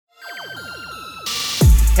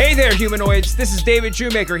Hey there, humanoids. This is David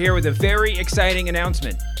Shoemaker here with a very exciting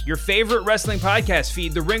announcement. Your favorite wrestling podcast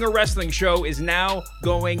feed, The Ringer Wrestling Show, is now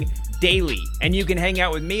going daily. And you can hang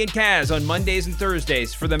out with me and Kaz on Mondays and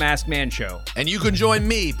Thursdays for The Masked Man Show. And you can join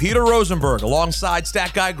me, Peter Rosenberg, alongside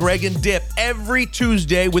Stat Guy Greg and Dip every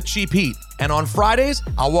Tuesday with Cheap Heat. And on Fridays,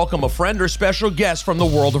 I'll welcome a friend or special guest from the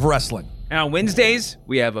world of wrestling. And on Wednesdays,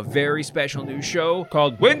 we have a very special new show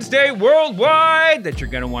called Wednesday Worldwide that you're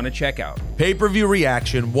going to want to check out. Pay-per-view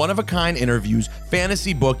reaction, one-of-a-kind interviews,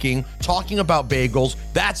 fantasy booking, talking about bagels.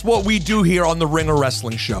 That's what we do here on The Ringer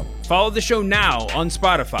Wrestling Show. Follow the show now on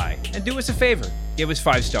Spotify and do us a favor. Give us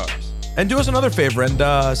 5 stars. And do us another favor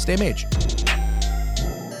and stay mage.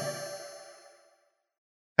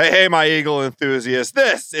 Hey, my Eagle enthusiasts.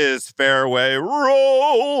 This is Fairway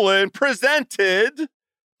Rollin', presented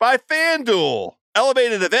by FanDuel.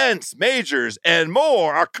 Elevated events, majors, and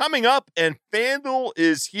more are coming up, and FanDuel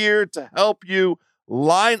is here to help you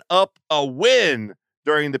line up a win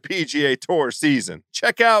during the PGA Tour season.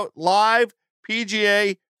 Check out live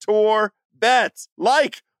PGA Tour bets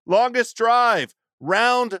like longest drive,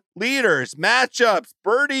 round leaders, matchups,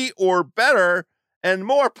 birdie or better, and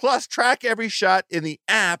more. Plus, track every shot in the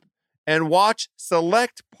app and watch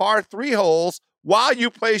select par 3 holes while you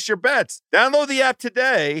place your bets. Download the app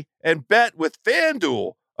today and bet with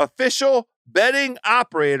FanDuel, official betting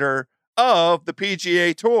operator of the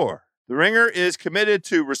PGA Tour. The Ringer is committed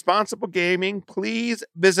to responsible gaming. Please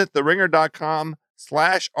visit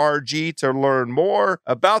theringer.com/RG to learn more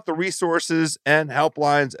about the resources and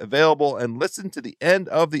helplines available, and listen to the end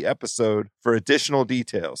of the episode for additional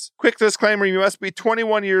details. Quick disclaimer, you must be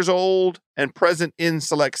 21 years old and present in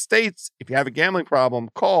select states. If you have a gambling problem,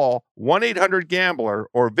 call 1-800-GAMBLER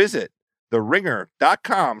or visit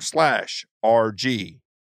theringer.com/RG.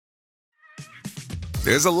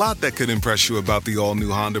 There's a lot that could impress you about the all-new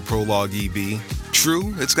Honda Prologue EV.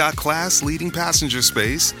 True, it's got class-leading passenger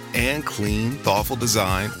space and clean, thoughtful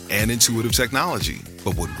design and intuitive technology.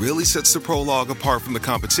 But what really sets the Prologue apart from the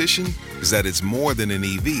competition is that it's more than an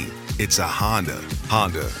EV. It's a Honda.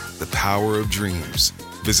 Honda, the power of dreams.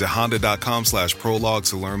 Visit honda.com/prologue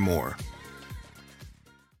to learn more.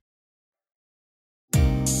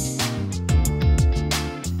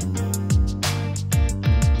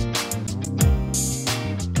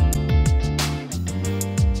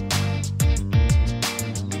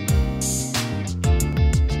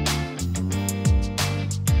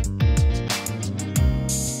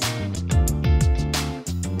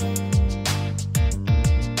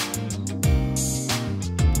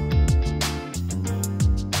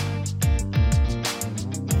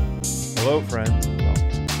 Hello, friends.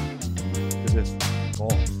 Welcome to this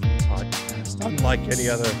golf podcast, unlike any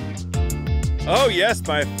other. Oh, yes,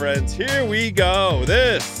 my friends. Here we go.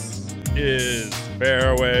 This is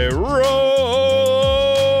Fairway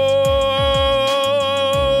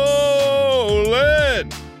Rollin',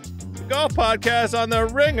 the golf podcast on the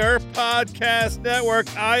Ringer Podcast Network.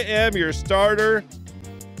 I am your starter,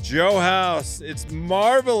 Joe House. It's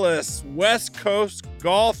marvelous West Coast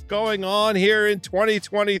golf going on here in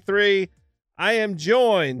 2023. I am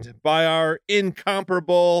joined by our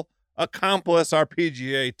incomparable accomplice, our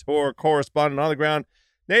PGA Tour correspondent on the ground,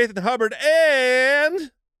 Nathan Hubbard,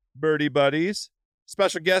 and Birdie Buddies.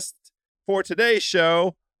 Special guest for today's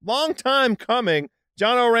show, long time coming,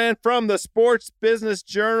 John Oran from the Sports Business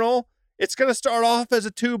Journal. It's going to start off as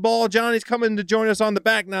a 2-ball. Johnny's coming to join us on the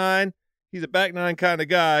back nine. He's a back nine kind of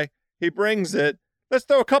guy. He brings it. Let's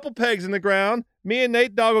throw a couple pegs in the ground. Me and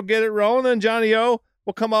Nate Dogg will get it rolling, and Johnny O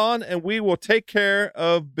will come on, and we will take care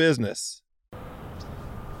of business.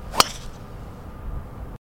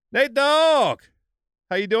 Nate Dogg,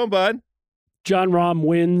 how you doing, bud? John Rahm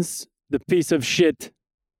wins the piece of shit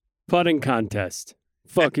putting contest.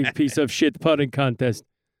 Fucking piece of shit putting contest.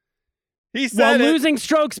 He said While losing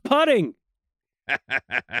strokes putting.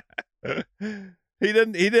 He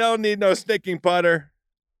don't need no sticking putter.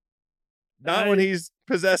 Not when he's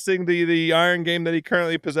possessing the iron game that he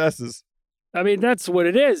currently possesses. I mean, that's what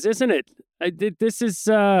it is, isn't it? This is,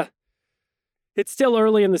 it's still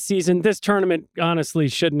early in the season. This tournament honestly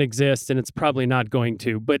shouldn't exist, and it's probably not going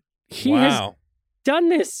to. But he has done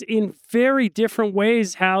this in very different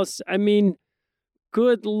ways, House. I mean,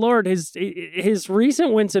 good Lord, his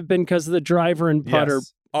recent wins have been because of the driver and putter.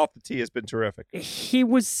 Yes. Off the tee has been terrific. He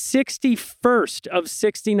was 61st of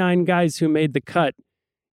 69 guys who made the cut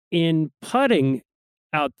in putting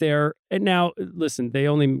out there. And now, listen, they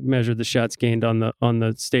only measured the shots gained on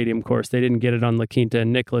the stadium course. They didn't get it on La Quinta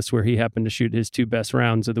and Nicklaus, where he happened to shoot his 2 best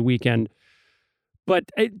rounds of the weekend.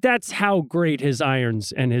 But that's how great his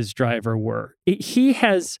irons and his driver were. He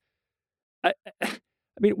has, I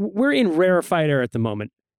mean, we're in rarefied air at the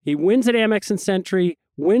moment. He wins at Amex and Sentry,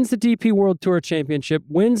 wins the DP World Tour Championship,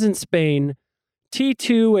 wins in Spain,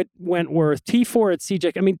 T2 at Wentworth, T4 at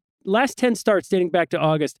CJ. I mean, last 10 starts dating back to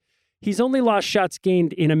August, he's only lost shots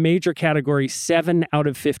gained in a major category 7 out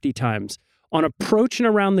of 50 times. On approach and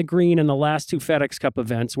around the green in the last 2 FedEx Cup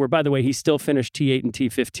events, where, by the way, he still finished T8 and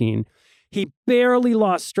T15. He barely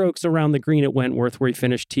lost strokes around the green at Wentworth, where he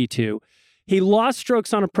finished T2. He lost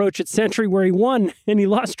strokes on approach at Sentry, where he won, and he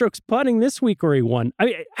lost strokes putting this week, where he won. I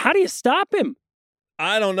mean, how do you stop him?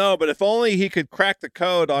 I don't know, but if only he could crack the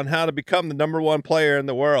code on how to become the number 1 player in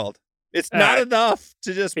the world. It's not enough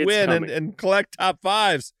to just win and collect top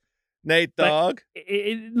 5s, Nate Dogg.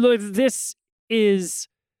 Look, this is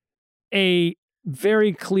a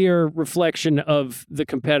very clear reflection of the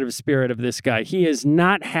competitive spirit of this guy. He is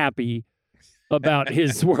not happy about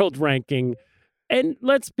his world ranking. And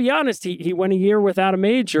let's be honest, he went a year without a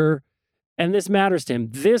major, and this matters to him.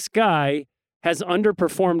 This guy has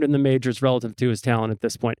underperformed in the majors relative to his talent at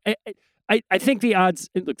this point. I think the odds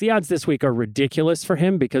this week are ridiculous for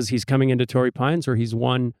him because he's coming into Torrey Pines where he's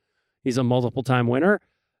a multiple-time winner,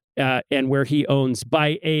 and where he owns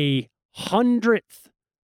by 1/100th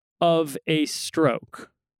of a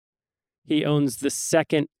stroke. He owns the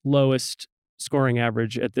second lowest scoring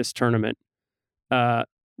average at this tournament.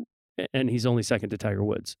 And he's only second to Tiger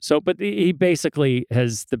Woods. But he basically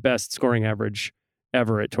has the best scoring average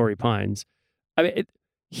ever at Torrey Pines. I mean,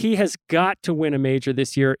 he has got to win a major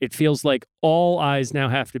this year. It feels like all eyes now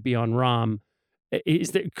have to be on Rahm.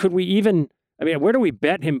 Could we even, where do we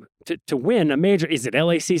bet him to win a major? Is it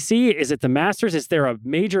LACC? Is it the Masters? Is there a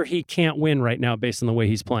major he can't win right now based on the way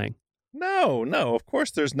he's playing? No. Of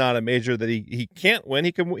course there's not a major that he can't win.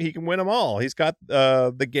 He can win them all. He's got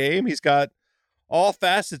the game. He's got all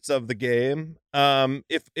facets of the game.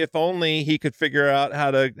 If only he could figure out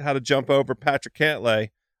how to jump over Patrick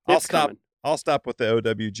Cantlay. I'll stop with the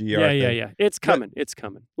OWGR. Yeah. It's coming. It's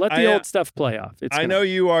coming. Let the old stuff play off. I know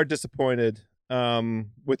you are disappointed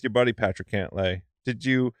with your buddy Patrick Cantlay. Did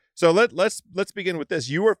you? So let's begin with this.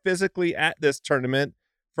 You were physically at this tournament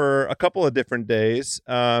for a couple of different days,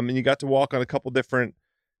 and you got to walk on a couple different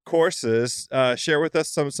courses. Share with us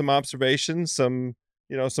some observations, some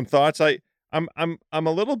thoughts. I'm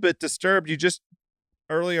a little bit disturbed. You just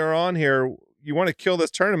earlier on here, you want to kill this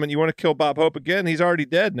tournament. You want to kill Bob Hope again. He's already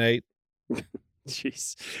dead, Nate.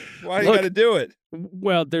 Jeez. Why do you got to do it?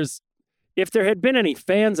 Well, if there had been any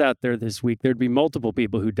fans out there this week, there'd be multiple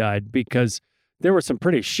people who died because there were some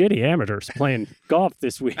pretty shitty amateurs playing golf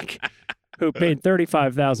this week who paid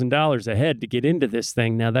 $35,000 a head to get into this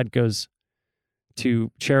thing. Now that goes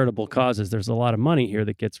to charitable causes. There's a lot of money here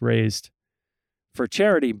that gets raised for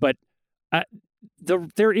charity, but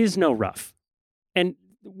there is no rough. And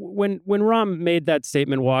when Rahm made that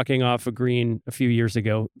statement walking off a green a few years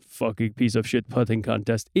ago, fucking piece of shit putting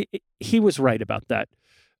contest, he was right about that.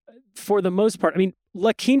 For the most part,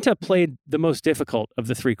 La Quinta played the most difficult of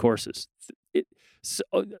the 3 courses. So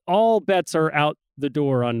all bets are out the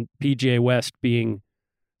door on PGA West being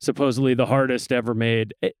supposedly the hardest ever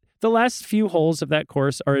made. The last few holes of that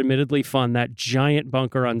course are admittedly fun. That giant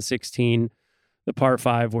bunker on 16, the par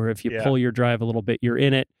 5, where if you pull your drive a little bit, you're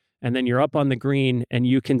in it. And then you're up on the green and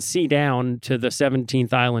you can see down to the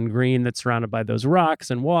 17th island green that's surrounded by those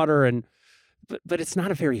rocks and water. But it's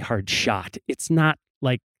not a very hard shot. It's not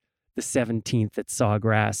like the 17th at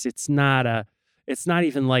Sawgrass. It's not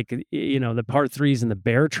even like, the par 3s in the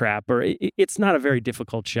Bear Trap, or it's not a very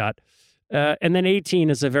difficult shot. And then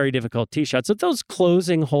 18 is a very difficult tee shot. So those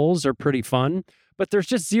closing holes are pretty fun, but there's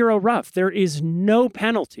just zero rough. There is no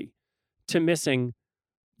penalty to missing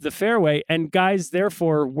the fairway, and guys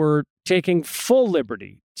therefore were taking full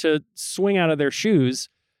liberty to swing out of their shoes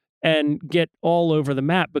and get all over the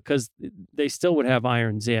map because they still would have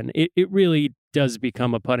irons in. It really does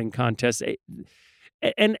become a putting contest.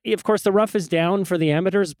 And of course the rough is down for the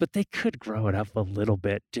amateurs, but they could grow it up a little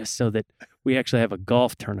bit just so that we actually have a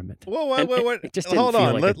golf tournament. Well, wait. It just didn't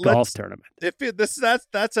feel like a golf tournament.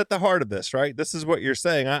 That's at the heart of this, right? This is what you're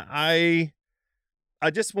saying. I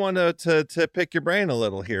just want to pick your brain a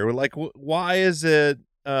little here. Like, why is it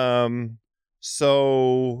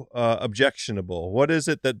so objectionable? What is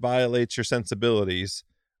it that violates your sensibilities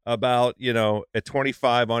about, a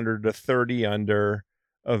 25 under to 30 under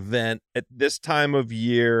event at this time of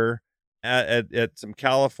year at some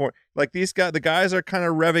California? Like the guys are kind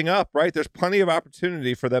of revving up, right? There's plenty of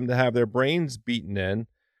opportunity for them to have their brains beaten in.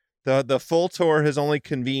 The full tour has only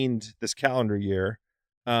convened this calendar year.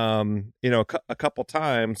 A couple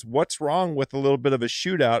times. What's wrong with a little bit of a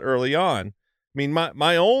shootout early on?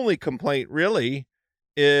 My only complaint really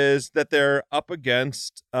is that they're up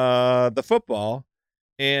against the football,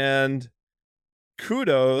 and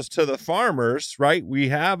kudos to the farmers, right? We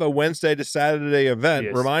have a Wednesday to Saturday event.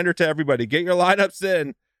 Yes. Reminder to everybody, get your lineups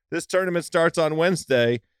in. This tournament starts on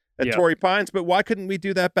Wednesday at Torrey Pines, but why couldn't we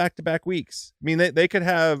do that back-to-back weeks? I mean, they could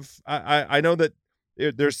have, I know that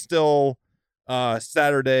there's still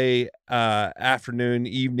Saturday afternoon,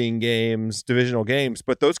 evening games, divisional games,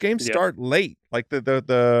 but those games start late. Like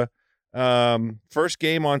the first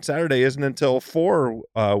game on Saturday isn't until 4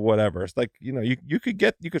 whatever. It's like, you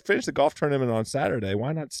could finish the golf tournament on Saturday.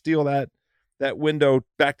 Why not steal that window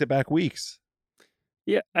back-to-back weeks?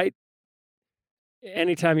 Yeah,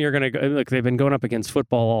 anytime you're going to go, look, they've been going up against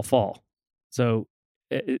football all fall. So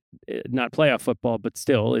not playoff football, but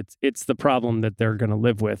still it's the problem that they're going to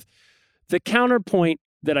live with. The counterpoint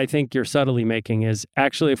that I think you're subtly making is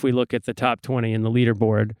actually, if we look at the top 20 in the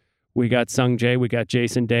leaderboard, we got Sung Jae, we got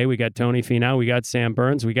Jason Day, we got Tony Finau, we got Sam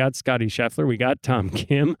Burns, we got Scotty Scheffler, we got Tom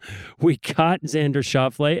Kim, we got Xander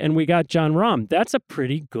Schauffele, and we got Jon Rahm. That's a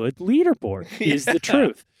pretty good leaderboard, is the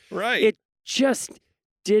truth. Right. It just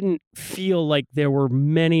didn't feel like there were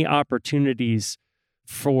many opportunities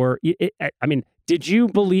for it. I mean, did you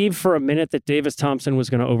believe for a minute that Davis Thompson was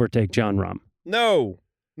going to overtake Jon Rahm? No.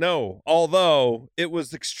 Although it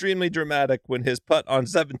was extremely dramatic when his putt on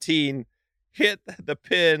 17 hit the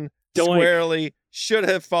pin squarely, should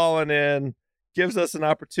have fallen in, gives us an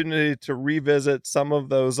opportunity to revisit some of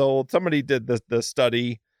those somebody did the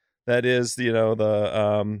study that is,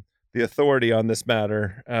 the authority on this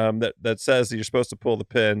matter, that says that you're supposed to pull the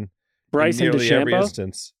pin Bryson in nearly DeChambeau? every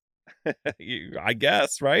instance. I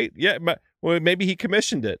guess, right? Yeah. Well, maybe he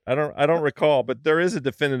commissioned it. I don't recall, but there is a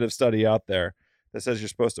definitive study out there that says you're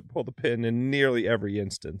supposed to pull the pin in nearly every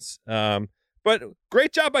instance. But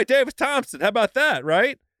great job by Davis Thompson. How about that,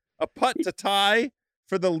 right? A putt to tie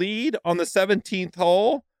for the lead on the 17th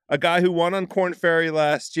hole. A guy who won on Korn Ferry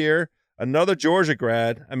last year. Another Georgia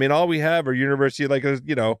grad. I mean, all we have are university,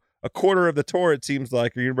 a quarter of the tour, it seems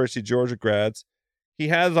like, are University of Georgia grads. He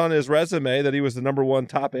has on his resume that he was the #1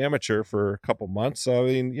 top amateur for a couple months. So,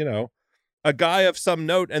 I mean, a guy of some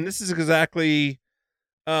note. And this is exactly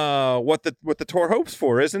what the tour hopes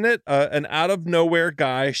for, isn't it? An out of nowhere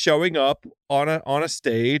guy showing up on a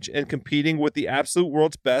stage and competing with the absolute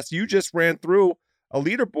world's best. You just ran through a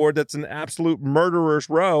leaderboard that's an absolute murderer's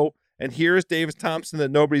row, and here's Davis Thompson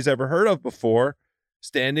that nobody's ever heard of before,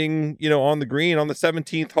 standing, on the green on the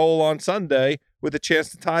 17th hole on Sunday with a chance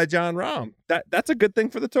to tie Jon Rahm. That's a good thing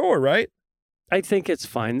for the tour, right? I think it's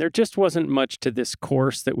fine. There just wasn't much to this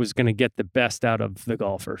course that was going to get the best out of the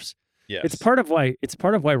golfers. Yes. It's part of why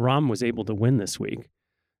Rahm was able to win this week,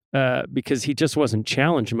 because he just wasn't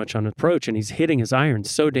challenged much on approach, and he's hitting his irons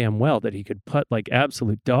so damn well that he could putt like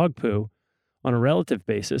absolute dog poo on a relative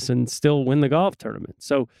basis and still win the golf tournament.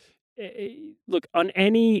 So, look, on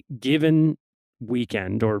any given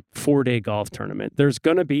weekend or 4-day golf tournament, there's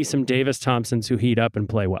going to be some Davis Thompsons who heat up and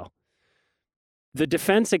play well. The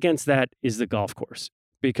defense against that is the golf course,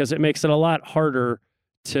 because it makes it a lot harder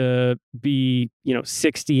to be,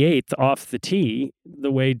 68th off the tee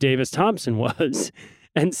the way Davis Thompson was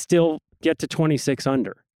and still get to 26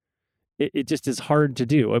 under. It just is hard to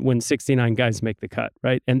do when 69 guys make the cut,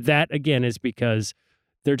 right? And that, again, is because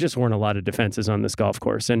there just weren't a lot of defenses on this golf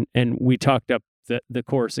course. And we talked up the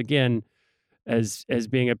course again as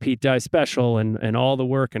being a Pete Dye special and all the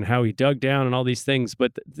work and how he dug down and all these things.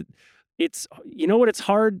 But it's, what it's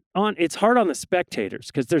hard on? It's hard on the spectators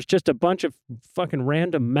because there's just a bunch of fucking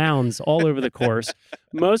random mounds all over the course.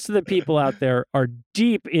 Most of the people out there are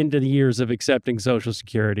deep into the years of accepting Social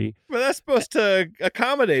Security. Well, that's supposed to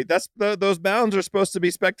accommodate. Those mounds are supposed to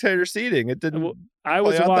be spectator seating. It didn't. I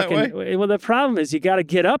was walking. Well, the problem is you got to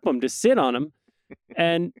get up them to sit on them,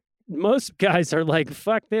 and most guys are like,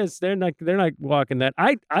 "Fuck this." They're not walking that.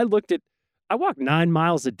 I walk 9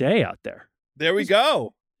 miles a day out there. There we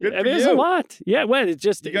go. Good for There's you. a lot. Yeah, well, it's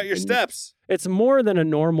just You got your steps. It's more than a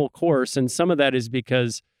normal course, and some of that is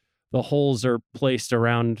because the holes are placed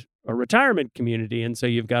around a retirement community, and so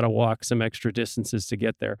you've got to walk some extra distances to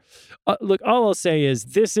get there. Look, all I'll say is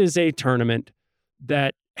this is a tournament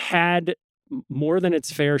that had more than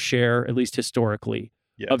its fair share, at least historically,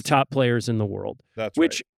 of top players in the world. That's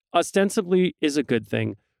which ostensibly is a good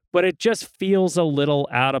thing, but it just feels a little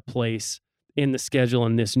out of place in the schedule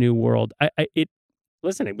in this new world.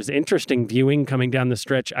 Listen, it was interesting viewing coming down the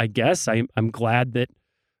stretch, I guess. I'm glad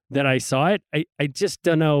that I saw it. I just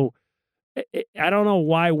don't know. I don't know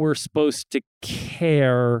why we're supposed to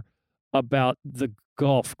care about the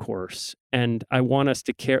golf course. And I want us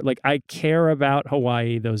to care. Like, I care about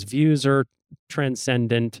Hawaii. Those views are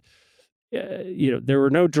transcendent. There were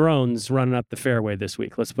no drones running up the fairway this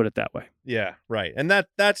week. Let's put it that way. Yeah, right. And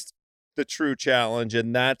that's the true challenge,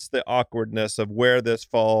 and that's the awkwardness of where this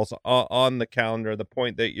falls on the calendar, the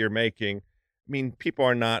point that you're making. I mean, people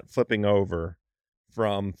are not flipping over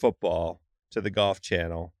from football to the Golf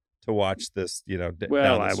Channel to watch this,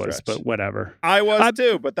 Well, I was, but whatever. I was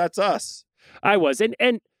too, but that's us. I was.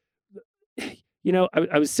 And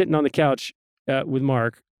I was sitting on the couch with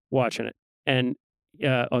Mark watching it and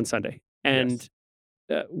on Sunday. And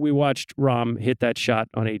we watched Rahm hit that shot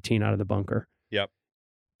on 18 out of the bunker. Yep.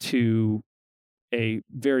 To a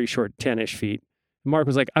very short 10-ish feet. Mark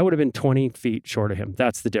was like, I would have been 20 feet short of him.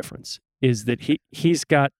 That's the difference, is that he's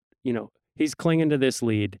got, he's clinging to this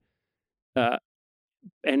lead.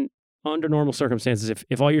 And under normal circumstances,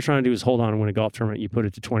 if all you're trying to do is hold on and win a golf tournament, you put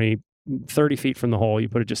it to 20, 30 feet from the hole, you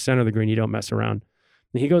put it just center of the green, you don't mess around.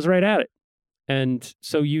 And he goes right at it. And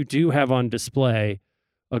so you do have on display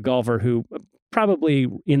a golfer who probably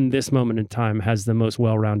in this moment in time has the most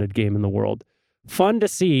well-rounded game in the world. Fun to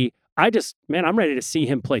see. I'm ready to see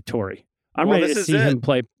him play Torrey. I'm ready to see him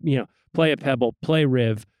play a Pebble, play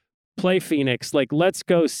Riv, play Phoenix. Like, let's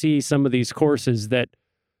go see some of these courses that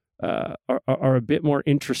are a bit more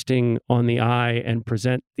interesting on the eye and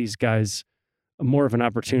present these guys more of an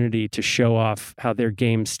opportunity to show off how their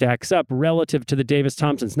game stacks up relative to the Davis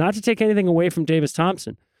Thompsons. Not to take anything away from Davis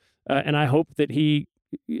Thompson. And I hope that he,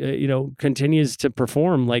 continues to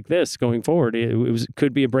perform like this going forward. It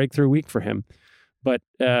could be a breakthrough week for him. But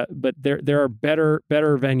there are better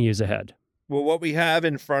venues ahead. Well, what we have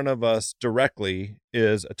in front of us directly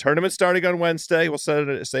is a tournament starting on Wednesday. We'll say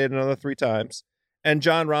it another 3 times. And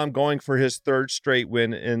Jon Rahm going for his 3rd straight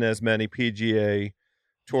win in as many PGA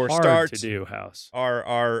Tour Hard starts. To do, House.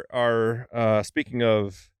 Our speaking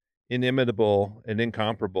of inimitable and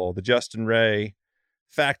incomparable, the Justin Ray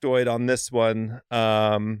factoid on this one.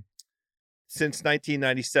 Since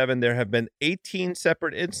 1997, there have been 18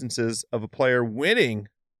 separate instances of a player winning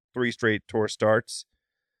 3 straight tour starts.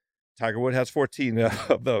 Tiger Woods has 14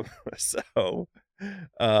 of them. So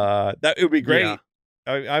that would be great. Yeah.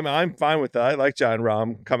 I'm fine with that. I like Jon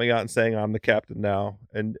Rahm coming out and saying I'm the captain now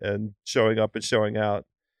and showing up and showing out.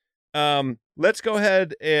 Let's go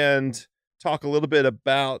ahead and talk a little bit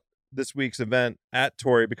about this week's event at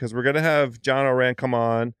Torrey, because we're going to have John Oran come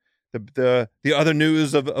on. The other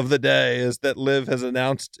news of the day is that LIV has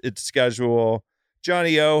announced its schedule.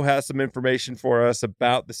 Johnny O has some information for us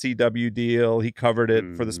about the CW deal. He covered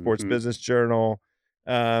it for the Sports Business Journal.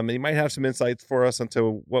 And he might have some insights for us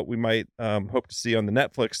into what we might hope to see on the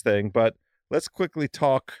Netflix thing. But let's quickly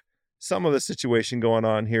talk some of the situation going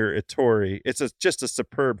on here at Torrey. It's just a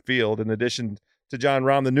superb field. In addition to Jon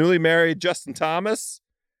Rahm, the newly married Justin Thomas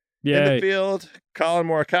in the field, Colin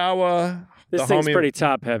Morikawa. This thing's pretty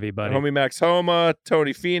top heavy, buddy. Homie Max Homa,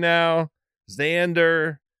 Tony Finau,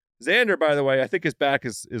 Xander. Xander, by the way, I think his back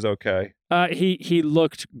is okay. He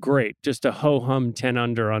looked great. Just a ho-hum 10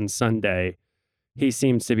 under on Sunday. He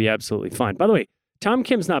seems to be absolutely fine. By the way, Tom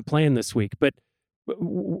Kim's not playing this week, but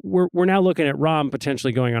we're now looking at Rahm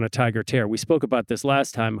potentially going on a Tiger tear. We spoke about this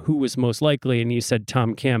last time, who was most likely, and you said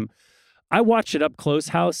Tom Kim. I watched it up close,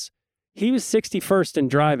 House. He was 61st in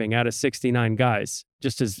driving out of 69 guys,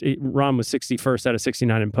 just as Rahm was 61st out of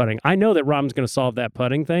 69 in putting. I know that Rahm's going to solve that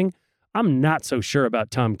putting thing. I'm not so sure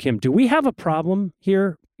about Tom Kim. Do we have a problem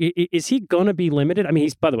here? Is he going to be limited? I mean,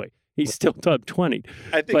 he's still top 20.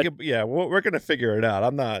 I think, we're going to figure it out.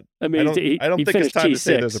 I'm not. I don't think it's time T6. to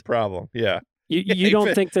say there's a problem. Yeah. You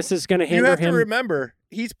don't think this is going to hinder him? You have to remember,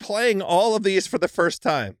 he's playing all of these for the first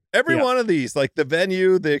time. Every one of these, like the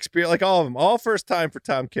venue, the experience, like all of them, all first time for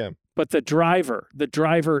Tom Kim. But the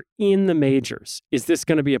driver in the majors, is this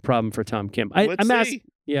going to be a problem for Tom Kim? Let's see.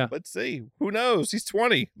 Let's see. Who knows? He's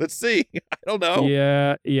 20. Let's see. I don't know.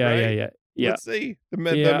 Yeah. Let's see. The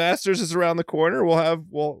Masters is around the corner.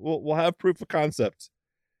 We'll have proof of concept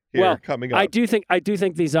here coming up. I do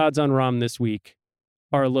think these odds on Rahm this week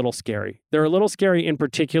are a little scary. They're a little scary in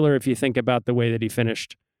particular if you think about the way that he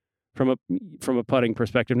finished from a putting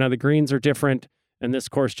perspective. Now the greens are different, and this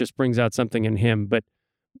course just brings out something in him. But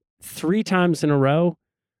 3 times in a row,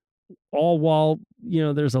 all while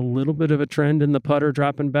there's a little bit of a trend in the putter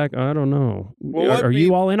dropping back. I don't know. Are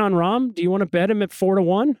you all in on Rahm? Do you want to bet him at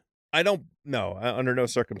 4-1? I don't know, under no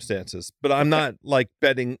circumstances. But I'm not like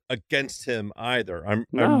betting against him either. I'm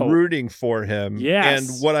rooting for him. Yes.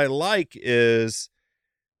 And what I like is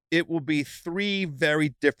it will be 3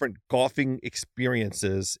 very different golfing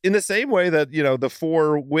experiences in the same way that the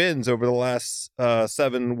 4 wins over the last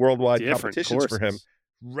 7 worldwide competitions for him.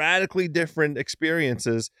 Radically different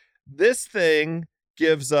experiences. This thing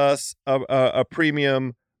gives us a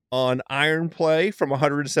premium on iron play from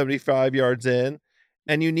 175 yards in,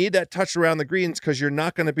 And you need that touch around the greens because you're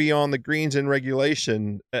not going to be on the greens in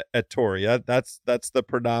regulation at Torrey. That's the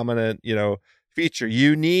predominant, feature.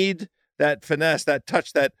 You need that finesse, that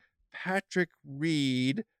touch, that Patrick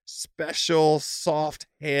Reed special soft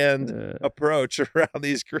hand approach around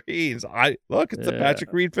these greens. It's a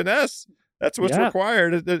Patrick Reed finesse. That's what's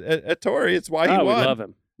required at Torrey. It's why he won. We love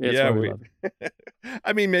him. It's why we love him.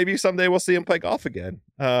 I mean, maybe someday we'll see him play golf again.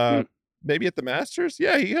 Maybe at the Masters.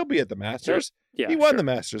 Yeah, he'll be at the Masters. Yeah, he won the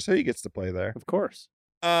Masters, so he gets to play there. Of course.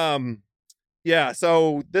 Yeah,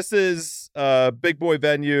 so this is a big boy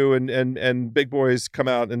venue, and big boys come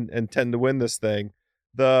out and tend to win this thing.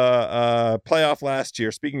 The playoff last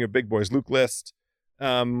year, speaking of big boys, Luke List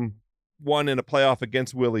won in a playoff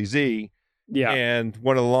against Willie Z. Yeah. And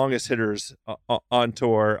one of the longest hitters on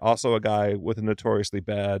tour, also a guy with a notoriously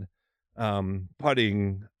bad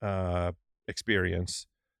putting experience.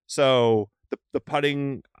 So the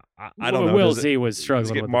putting, I don't know. Will Z was struggling.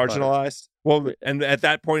 Does it get with marginalized? Well, and at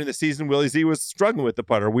that point in the season, Willie Z was struggling with the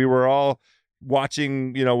putter. We were all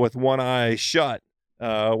watching, with one eye shut,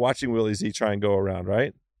 watching Willie Z try and go around,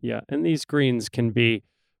 right? Yeah, and these greens can be,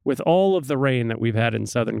 with all of the rain that we've had in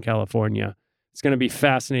Southern California, it's going to be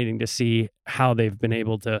fascinating to see how they've been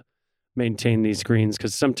able to maintain these greens,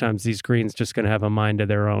 because sometimes these greens just going to have a mind of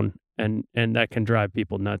their own, and that can drive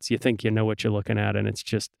people nuts. You think you know what you're looking at, and it's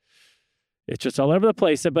just all over the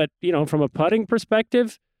place. But, from a putting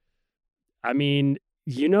perspective, I mean,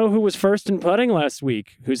 who was first in putting last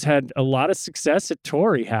week, who's had a lot of success at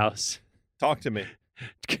Torrey House? Talk to me.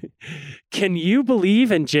 Can you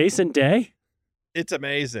believe in Jason Day? It's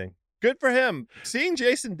amazing. Good for him. Seeing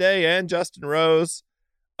Jason Day and Justin Rose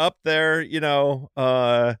up there,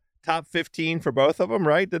 top 15 for both of them,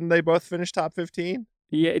 right? Didn't they both finish top 15?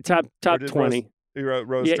 Yeah, top 20.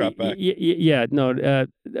 Rose dropped back. Yeah, no.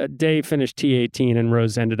 Day finished T18 and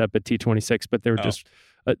Rose ended up at T26, but they were just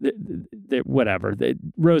whatever.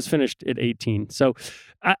 Rose finished at 18. So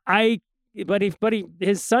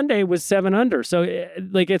his Sunday was 7 under. So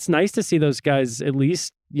it's nice to see those guys at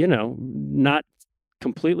least, not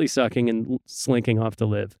completely sucking and slinking off to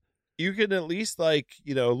live. You can at least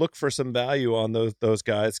look for some value on those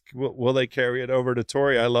guys. Will they carry it over to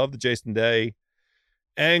Torrey? I love the Jason Day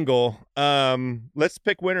angle. Let's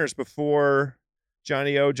pick winners before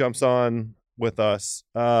Johnny O jumps on with us.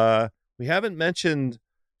 We haven't mentioned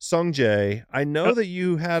Sungjae. I know that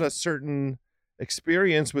you had a certain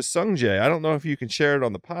experience with Sungjae. I don't know if you can share it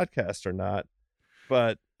on the podcast or not,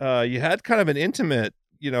 but you had kind of an intimate,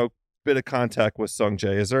 bit of contact with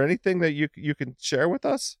Sungjae. Is there anything that you can share with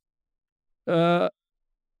us? How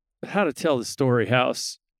to tell the story,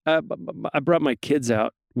 House. I brought my kids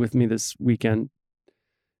out with me this weekend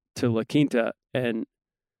to La Quinta, and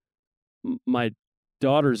my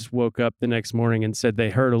daughters woke up the next morning and said they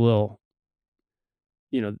heard a little,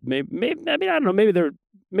 maybe I don't know, maybe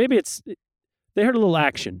they heard a little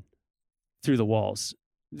action through the walls.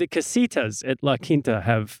 The casitas at La Quinta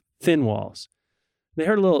have thin walls. They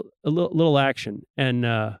heard a little action,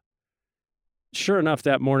 and sure enough,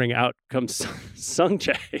 that morning out comes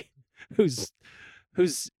Sungjae, who's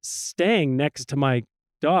staying next to my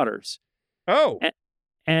daughters. Oh,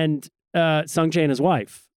 and Sungjae and his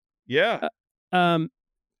wife. Yeah.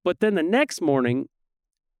 But then the next morning,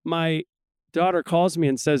 my daughter calls me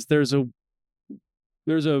and says, "There's a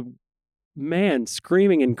man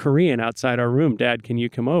screaming in Korean outside our room. Dad, can you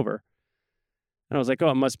come over?" And I was like,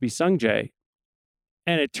 "Oh, it must be Sungjae."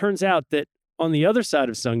 And it turns out that on the other side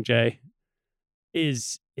of Sungjae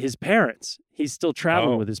is his parents. He's still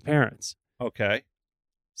traveling with his parents. Okay.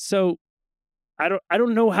 So I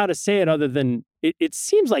don't know how to say it other than it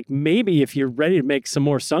seems like maybe if you're ready to make some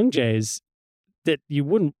more Sungjaes, that you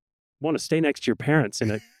wouldn't want to stay next to your parents in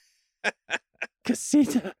a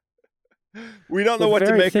casita. We don't know what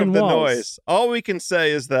to make of the noise. All we can say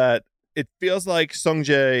is that it feels like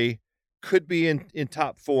Sungjae could be in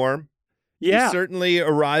top form. Yeah. He's certainly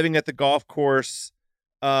arriving at the golf course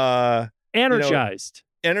energized.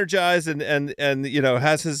 Energized and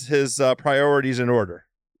has his priorities in order.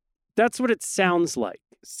 That's what it sounds like.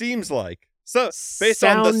 Seems like. So based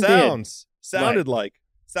on the sounds. Sounded like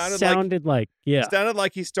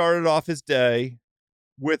he started off his day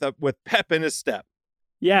with pep in his step.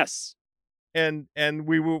 Yes. And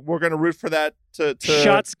we're going to root for that to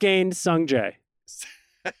shots gained Sungjae.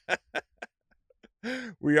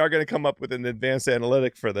 We are going to come up with an advanced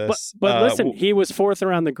analytic for this. But listen, he was 4th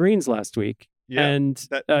around the greens last week, and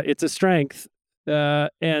it's a strength.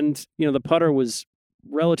 And the putter was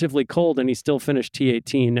relatively cold, and he still finished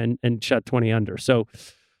T18 and shot 20 under. So,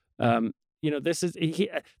 this is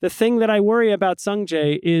the thing that I worry about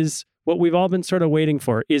Sungjae is what we've all been sort of waiting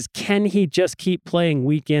for is, can he just keep playing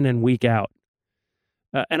week in and week out?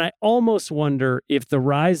 And I almost wonder if the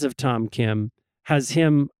rise of Tom Kim has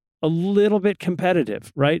him a little bit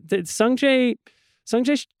competitive, right? That Sungjae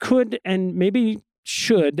could and maybe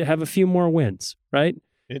should have a few more wins, right?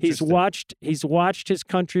 He's watched his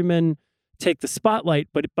countrymen take the spotlight,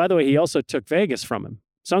 but by the way, he also took Vegas from him.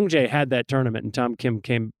 Sungjae had that tournament, and Tom Kim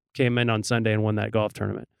came in on Sunday and won that golf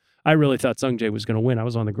tournament. I really thought Sungjae was going to win. I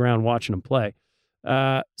was on the ground watching him play.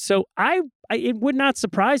 So it would not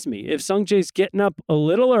surprise me if Sungjae's getting up a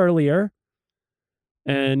little earlier,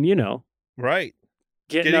 and right,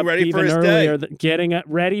 getting ready for his day, getting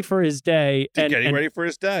ready for his day, ready for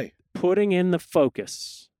his day, putting in the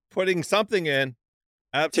focus, putting something in,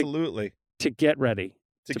 absolutely, to get ready.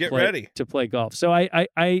 To play golf. So I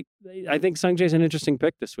think Sungjae's an interesting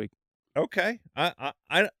pick this week. Okay. I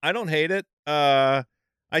don't hate it.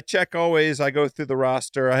 I check always. I go through the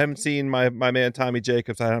roster. I haven't seen my man Tommy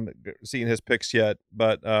Jacobs. I haven't seen his picks yet,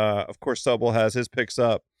 but of course Subble has his picks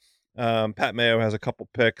up. Pat Mayo has a couple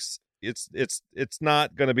picks. It's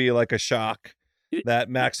not going to be like a shock that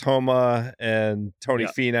Max Homa and Tony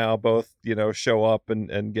Finau both show up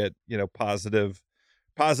and get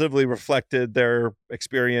positively reflected. Their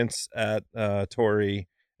experience at Torrey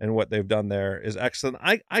and what they've done there is excellent.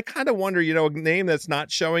 I kind of wonder, a name that's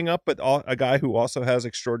not showing up, but a guy who also has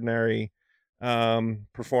extraordinary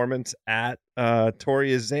performance at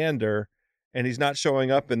Torrey is Xander, and he's not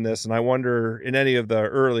showing up in this. And I wonder in any of the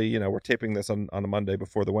early, we're taping this on a Monday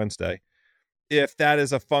before the Wednesday, if that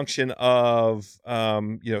is a function of,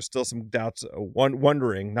 still some doubts,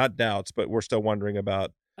 wondering, not doubts, but we're still wondering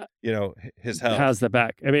about, his health. How's the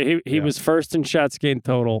back? I mean, he was first in shots gained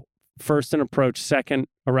total, first in approach, second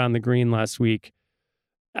around the green last week.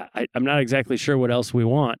 I'm not exactly sure what else we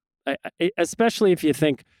want, especially if you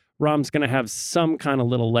think Rahm's going to have some kind of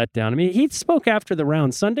little letdown. I mean, he spoke after the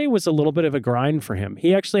round. Sunday was a little bit of a grind for him.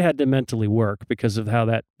 He actually had to mentally work because of how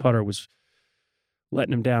that putter was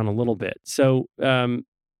letting him down a little bit. So, and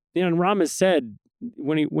Rahm has said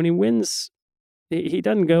when he wins, he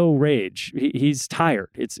doesn't go rage. He's tired.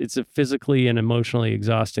 It's a physically and emotionally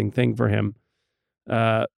exhausting thing for him.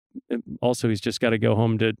 Also, he's just got to go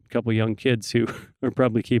home to a couple of young kids who are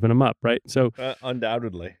probably keeping him up, right? So,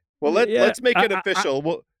 undoubtedly. Well, let's make it official.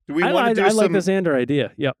 Do we want to do I like the Xander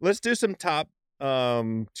idea. Yeah. Let's do some top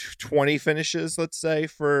 20 finishes, let's say,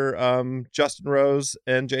 for Justin Rose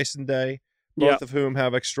and Jason Day, both of whom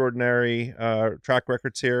have extraordinary track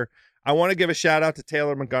records here. I want to give a shout out to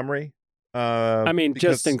Taylor Montgomery.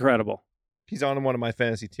 Just incredible. He's on one of my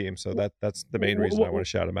fantasy teams, so that's the main reason I want to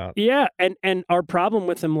shout him out. Yeah, and our problem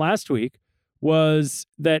with him last week was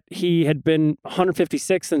that he had been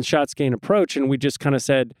 156th in shots gained approach, and we just kind of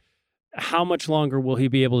said, how much longer will he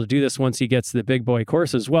be able to do this once he gets to the big boy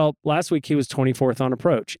courses? Well, last week he was 24th on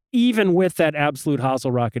approach, even with that absolute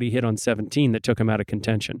hosel rocket he hit on 17 that took him out of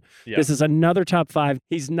contention. Yeah. This is another top 5.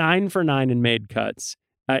 He's 9 for 9 in made cuts,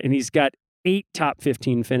 and he's got 8 top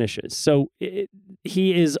 15 finishes. So he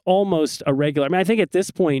is almost a regular. I mean, I think at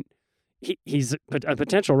this point, he's a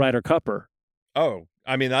potential Ryder Cupper. Oh,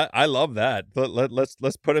 I mean, I love that.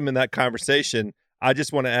 Let's put him in that conversation. I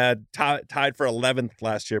just want to add, tied for 11th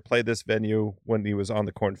last year, played this venue when he was on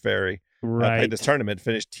the Corn Ferry. Right. Played this tournament,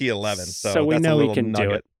 finished T11. So we know he can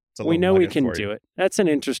do it. We know we can do it. That's an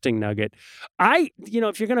interesting nugget.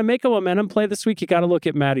 If you're going to make a momentum play this week, you got to look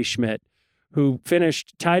at Matty Schmidt, who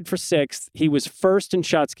finished tied for 6th. He was first in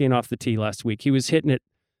shots gained off the tee last week. He was hitting it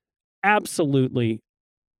absolutely,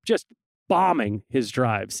 just bombing his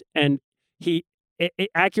drives. And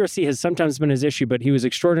accuracy has sometimes been his issue, but he was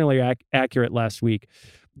extraordinarily accurate last week.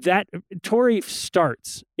 That Torrey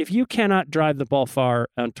starts. If you cannot drive the ball far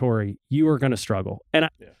on Torrey, you are going to struggle. And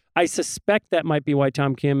I suspect that might be why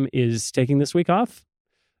Tom Kim is taking this week off.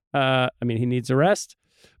 He needs a rest.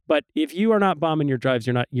 But if you are not bombing your drives,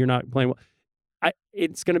 you're not playing well.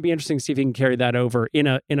 It's going to be interesting to see if he can carry that over in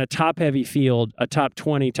a top heavy field. A top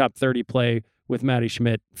 20, top 30 play with Matty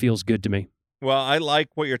Schmidt feels good to me. Well, I like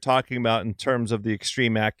what you're talking about in terms of the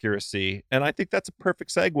extreme accuracy, and I think that's a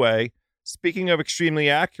perfect segue. Speaking of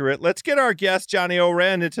extremely accurate, let's get our guest Johnny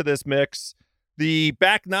Owen into this mix. The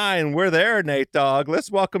back nine, we're there, Nate Dogg.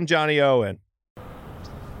 Let's welcome Johnny Owen.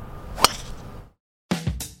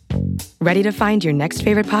 Ready to find your next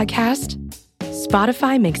favorite podcast?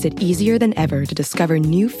 Spotify makes it easier than ever to discover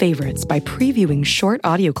new favorites by previewing short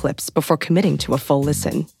audio clips before committing to a full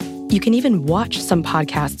listen. You can even watch some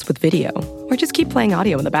podcasts with video, or just keep playing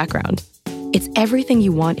audio in the background. It's everything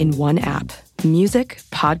you want in one app: music,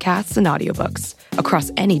 podcasts, and audiobooks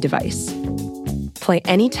across any device. Play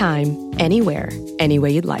anytime, anywhere, any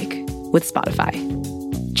way you'd like with Spotify.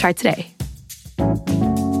 Try today.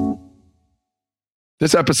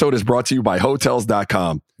 This episode is brought to you by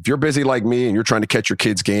Hotels.com. If you're busy like me and you're trying to catch your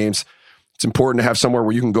kids' games, it's important to have somewhere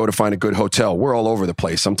where you can go to find a good hotel. We're all over the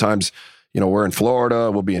place. Sometimes, we're in Florida,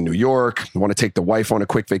 we'll be in New York. We want to take the wife on a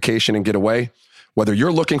quick vacation and get away. Whether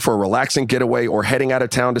you're looking for a relaxing getaway or heading out of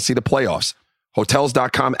town to see the playoffs,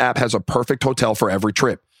 Hotels.com app has a perfect hotel for every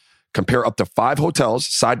trip. Compare up to 5 hotels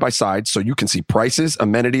side by side so you can see prices,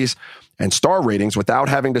 amenities, and star ratings without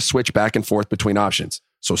having to switch back and forth between options.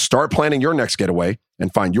 So start planning your next getaway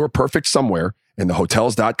and find your perfect somewhere in the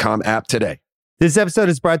Hotels.com app today. This episode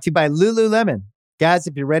is brought to you by Lululemon. Guys,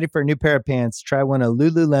 if you're ready for a new pair of pants, try one of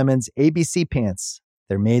Lululemon's ABC pants.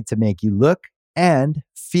 They're made to make you look and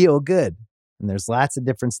feel good. And there's lots of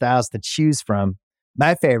different styles to choose from.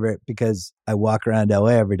 My favorite, because I walk around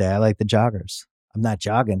LA every day, I like the joggers. I'm not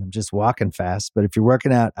jogging, I'm just walking fast. But if you're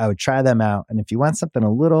working out, I would try them out. And if you want something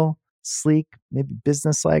a little sleek, maybe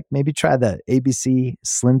business-like, maybe try the ABC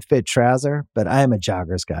Slim Fit trouser. But I am a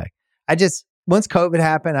joggers guy. Once COVID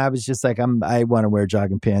happened, I was just like, I want to wear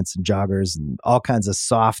jogging pants and joggers and all kinds of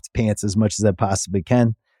soft pants as much as I possibly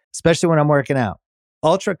can, especially when I'm working out.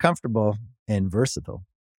 Ultra comfortable and versatile.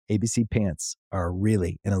 ABC pants are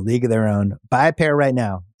really in a league of their own. Buy a pair right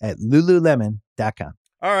now at Lululemon.com.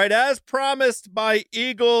 All right, as promised by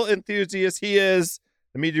Eagle enthusiast, he is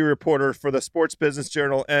the media reporter for the Sports Business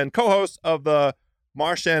Journal and co-host of the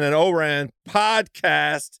Marchand and Oran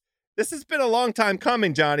podcast. This has been a long time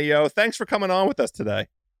coming, Johnny O. Thanks for coming on with us today.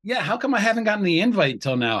 Yeah, how come I haven't gotten the invite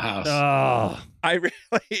until now, House? Oh, I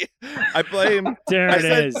blame. there it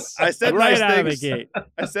is. I said right nice out of the things. gate.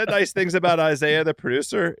 I said nice things about Isaiah, the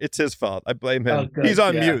producer. It's his fault. I blame him. Oh, good. He's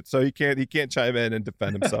on Yeah. mute, so he can't chime in and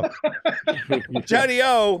defend himself. Johnny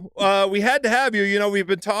O, we had to have you. We've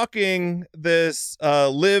been talking this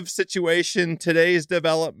live situation. Today's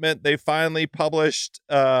development. They finally published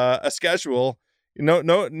a schedule. Not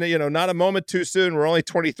a moment too soon. We're only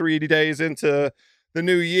 23 days into the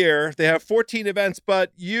new year. They have 14 events,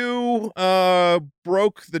 but you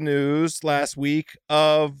broke the news last week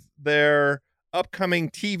of their upcoming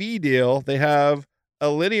TV deal. They have a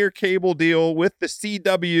linear cable deal with the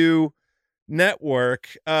CW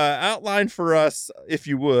network. Outline for us, if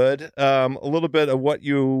you would, a little bit of what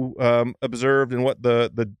you observed and what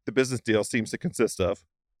the business deal seems to consist of.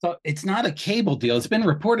 So it's not a cable deal. It's been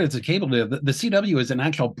reported as a cable deal. The CW is an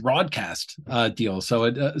actual broadcast deal. So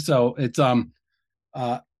it's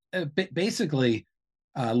basically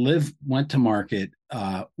Liv went to market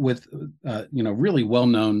with really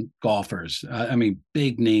well-known golfers.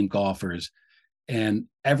 Big name golfers, and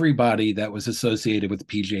everybody that was associated with the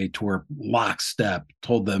PGA Tour, lockstep,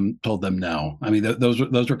 told them no.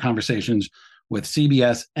 Those were conversations with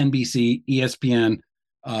CBS, NBC, ESPN.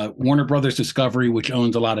 Warner Brothers Discovery, which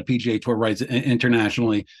owns a lot of PGA Tour rights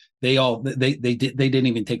internationally, they didn't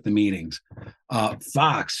even take the meetings.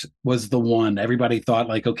 Fox was the one. Everybody thought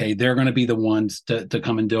like, okay, they're going to be the ones to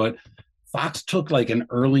come and do it. Fox took like an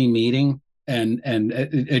early meeting, and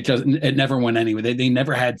it never went anywhere. They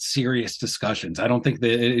never had serious discussions. I don't think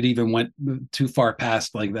that it even went too far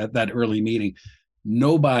past like that early meeting.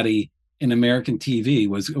 Nobody in American TV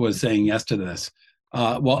was saying yes to this.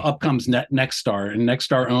 Up comes Nexstar, and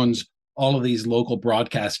Nexstar owns all of these local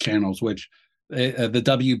broadcast channels, which the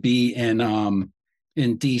WB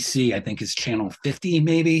in DC, I think, is channel 50,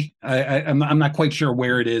 maybe. I'm not quite sure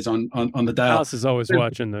where it is on the dial. House is always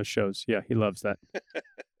watching those shows. Yeah, he loves that.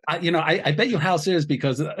 I bet you House is,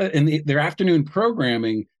 because in their afternoon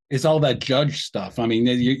programming is all that Judge stuff.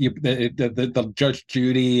 The Judge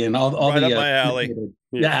Judy and all right the up my alley.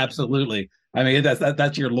 Yeah, absolutely.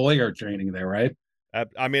 That's your lawyer training there, right?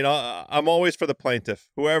 I'm always for the plaintiff.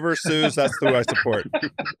 Whoever sues, that's who I support.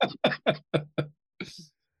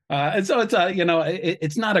 And so it's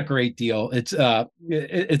it's not a great deal. It's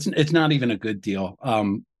not even a good deal.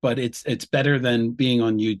 But it's better than being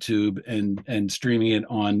on YouTube and streaming it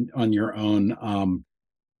on your own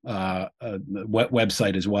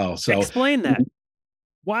website as well. So explain that.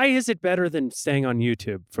 Why is it better than staying on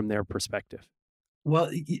YouTube from their perspective? Well,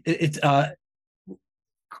 it's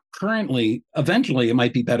currently, eventually, it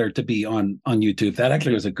might be better to be on YouTube. That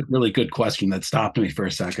actually was a really good question that stopped me for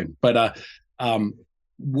a second. But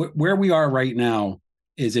where we are right now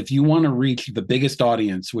is, if you want to reach the biggest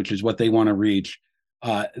audience, which is what they want to reach,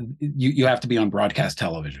 you have to be on broadcast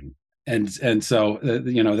television. And so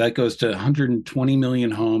that goes to 120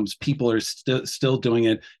 million homes. People are still doing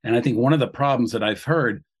it. And I think one of the problems that I've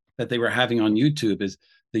heard that they were having on YouTube is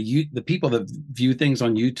the people that view things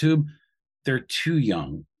on YouTube, they're too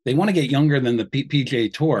young. They want to get younger than the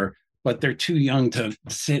PGA Tour, but they're too young to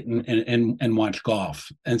sit and watch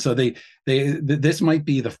golf. And so this might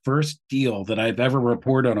be the first deal that I've ever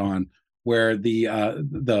reported on where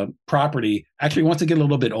the property actually wants to get a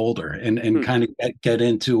little bit older and kind of get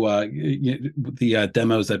into the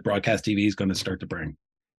demos that broadcast TV is going to start to bring.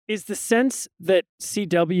 Is the sense that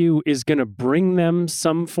CW is going to bring them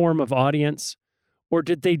some form of audience, or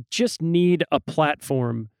did they just need a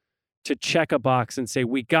platform to check a box and say,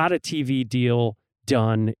 we got a TV deal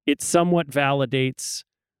done? It somewhat validates,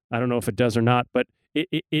 I don't know if it does or not, but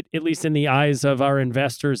it at least in the eyes of our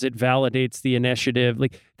investors, it validates the initiative.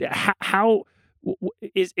 Like, how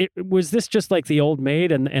was this just like the old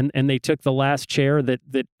maid and they took the last chair that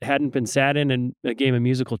hadn't been sat in a game of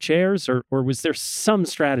musical chairs, or was there some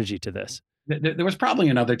strategy to this? There was probably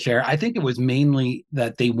another chair. I think it was mainly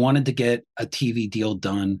that they wanted to get a TV deal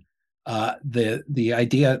done. The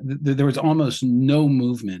idea, there was almost no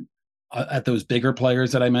movement at those bigger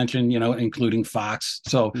players that I mentioned, including Fox.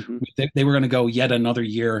 So they were going to go yet another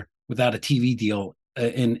year without a TV deal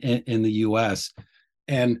in the U.S.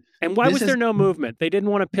 And why was there no movement? They didn't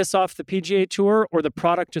want to piss off the PGA Tour, or the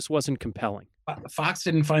product just wasn't compelling? Fox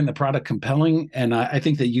didn't find the product compelling, and I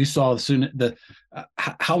think that you saw soon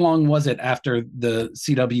how long was it after the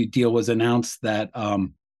CW deal was announced that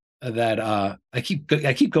I keep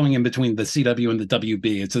going in between the CW and the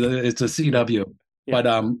WB. It's a CW. Yeah.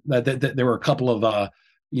 But that there were a couple of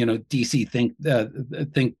DC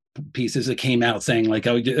think pieces that came out saying like,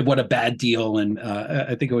 oh, what a bad deal, and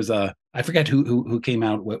I think it was I forget who came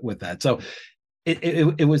out with that. So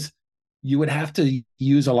it was, you would have to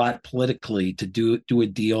use a lot politically to do a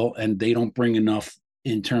deal, and they don't bring enough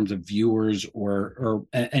in terms of viewers or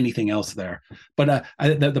anything else there. But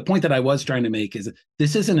the point that I was trying to make is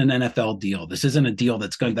this isn't an NFL deal. This isn't a deal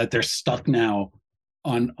that they're stuck now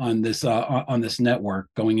on this network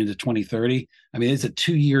going into 2030. I mean, it's a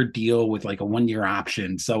 2-year deal with like a 1-year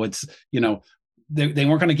option. So it's, they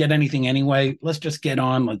weren't going to get anything anyway. Let's just get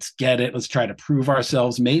on. Let's get it. Let's try to prove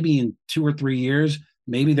ourselves. Maybe in 2 or 3 years,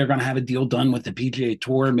 maybe they're going to have a deal done with the PGA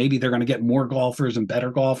Tour. Maybe they're going to get more golfers and better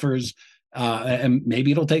golfers, and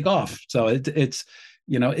maybe it'll take off. So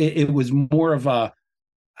it was more of a,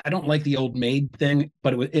 I don't like the old maid thing,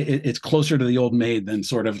 but it's closer to the old maid than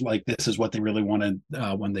sort of like this is what they really wanted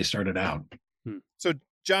when they started out. So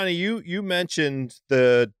Johnny, you mentioned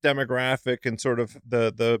the demographic and sort of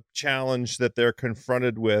the challenge that they're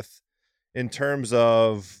confronted with in terms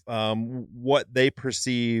of what they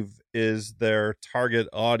perceive is their target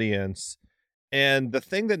audience. And the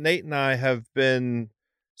thing that Nate and I have been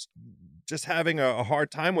just having a hard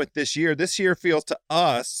time with this year feels to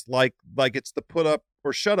us like it's the put up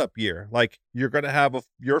or shut up year. Like, you're going to have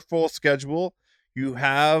your full schedule. You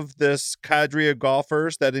have this cadre of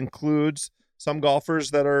golfers that includes some golfers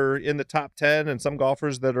that are in the top 10 and some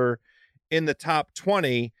golfers that are in the top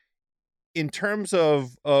 20. In terms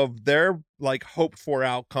of their like hoped for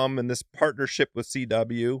outcome in this partnership with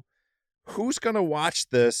CW, who's going to watch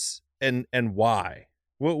this and why?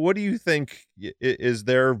 What do you think is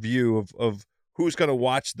their view of who's going to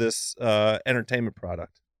watch this entertainment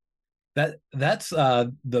product? That's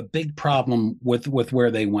the big problem with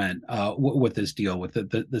where they went with this deal with the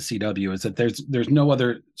CW is that there's no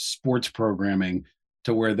other sports programming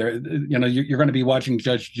to where you're going to be watching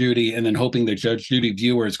Judge Judy and then hoping the Judge Judy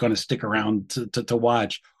viewer is going to stick around to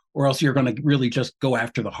watch, or else you're going to really just go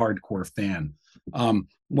after the hardcore fan.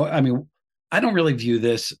 I don't really view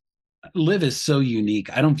this. Live is so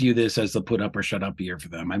unique. I don't view this as the put up or shut up year for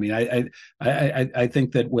them. I mean, I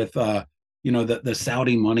think that with the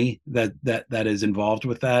Saudi money that is involved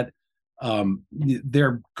with that,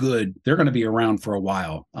 they're good. They're going to be around for a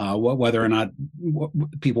while, whether or not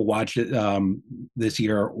people watch it this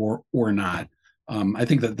year or not. I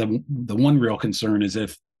think that the one real concern is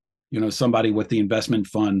if somebody with the investment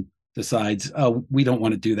fund decides, oh, we don't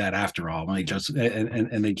want to do that after all,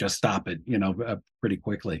 and they just stop it, pretty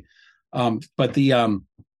quickly. But the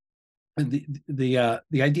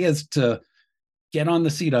idea is to get on the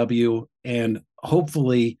CW, and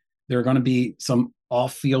hopefully there are going to be some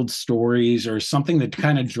off-field stories or something that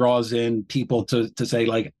kind of draws in people to say,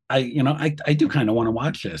 like, I do kind of want to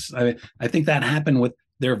watch this. I think that happened with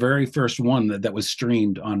their very first one that was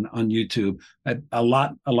streamed on YouTube. A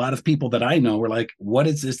lot of people that I know were like, what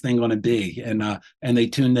is this thing going to be? And they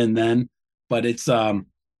tuned in then, but it's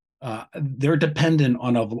they're dependent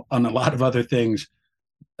on a lot of other things.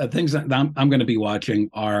 Things that I'm going to be watching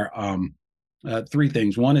are 3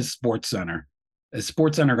 things. One is SportsCenter. Is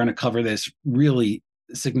SportsCenter going to cover this really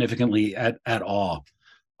significantly at all?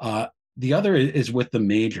 The other is with the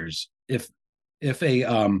majors. If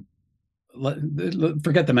a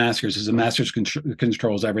forget the Masters, because the Masters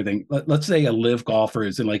controls everything. Let's say a live golfer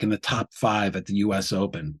is in the top 5 at the U.S.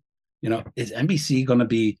 Open. Is NBC going to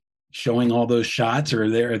be showing all those shots, or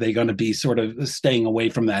are they going to be sort of staying away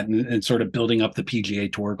from that and sort of building up the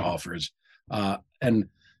PGA Tour golfers? And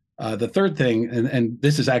the third thing, and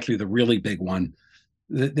this is actually the really big one,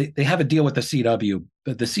 they have a deal with the CW,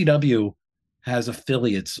 but the CW has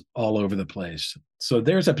affiliates all over the place. So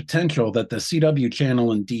there's a potential that the CW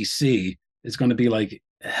channel in DC is going to be like,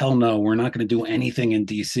 hell no, we're not going to do anything in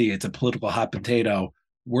DC. It's a political hot potato.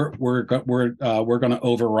 We're going to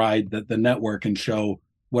override the network and show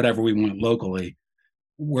whatever we want locally.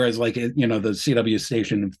 Whereas the CW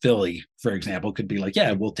station in Philly, for example, could be like,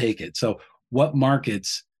 yeah, we'll take it. So what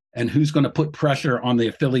markets and who's going to put pressure on the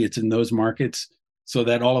affiliates in those markets so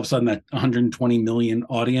that all of a sudden that 120 million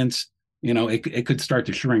audience, it could start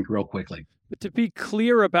to shrink real quickly. But to be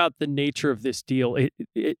clear about the nature of this deal,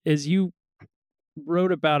 as you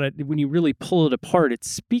wrote about it, when you really pull it apart, it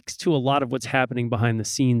speaks to a lot of what's happening behind the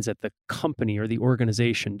scenes at the company or the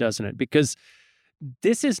organization, doesn't it? Because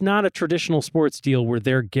this is not a traditional sports deal where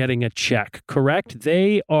they're getting a check, correct?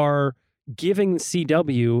 They are giving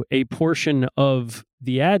CW a portion of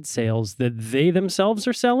the ad sales that they themselves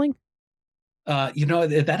are selling?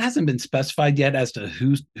 That hasn't been specified yet as to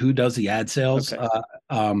who does the ad sales.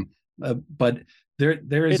 Okay. But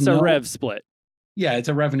there is a rev split. Yeah, it's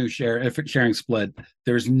a revenue sharing split.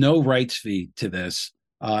 There's no rights fee to this,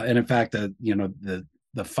 and in fact, the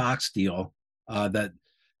Fox deal that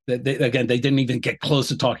they didn't even get close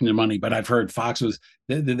to talking to money. But I've heard Fox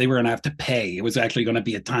they were going to have to pay. It was actually going to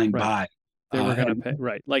be a time buy. They were going to pay,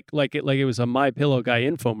 right? Like it was a My Pillow guy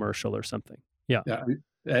infomercial or something. Yeah.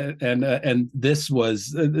 And this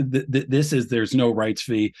was there's no rights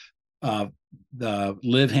fee. The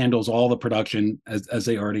Live handles all the production as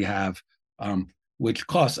they already have, which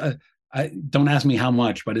costs. I don't ask me how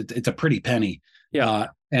much, but it's a pretty penny. Yeah.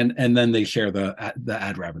 And then they share the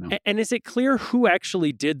ad revenue. And is it clear who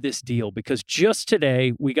actually did this deal? Because just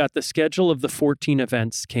today we got the schedule of the 14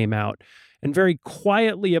 events came out. And very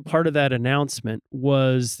quietly, a part of that announcement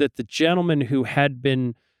was that the gentleman who had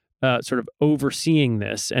been sort of overseeing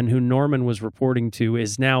this and who Norman was reporting to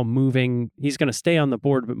is now moving. He's going to stay on the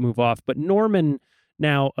board but move off. But Norman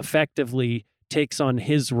now effectively takes on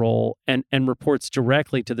his role and reports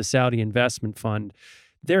directly to the Saudi Investment Fund.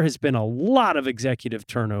 There has been a lot of executive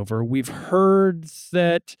turnover. We've heard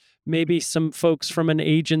that maybe some folks from an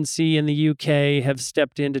agency in the UK have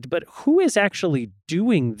stepped into, but who is actually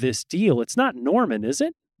doing this deal? It's not Norman, is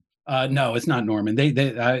it? No, it's not Norman.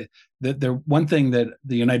 The one thing that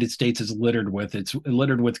the United States is littered with, it's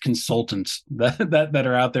littered with consultants that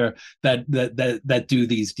are out there that do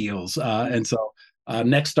these deals. And so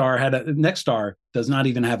Nexstar does not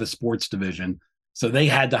even have a sports division. So they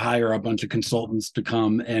had to hire a bunch of consultants to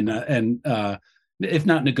come and if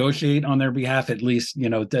not negotiate on their behalf, at least,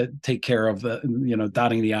 take care of the,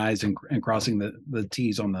 dotting the I's and crossing the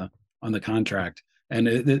T's on the contract.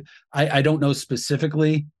 And I don't know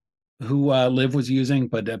specifically who Liv was using,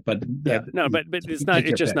 but it's not.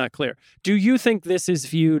 It's just not clear. Do you think this is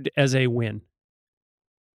viewed as a win?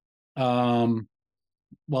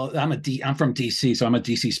 Well, I'm from DC, so I'm a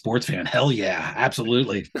DC sports fan. Hell yeah,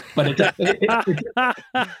 absolutely. But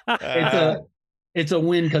it's a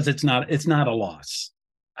win because it's not a loss.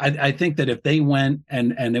 I think that if they went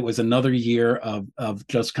and it was another year of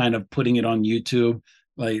just kind of putting it on YouTube,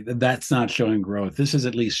 like that's not showing growth. This is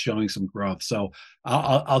at least showing some growth. So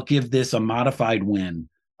I'll give this a modified win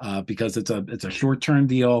because it's a short-term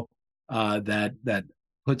deal that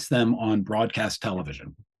puts them on broadcast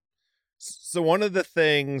television. So one of the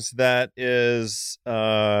things that is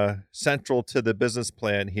central to the business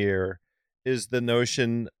plan here is the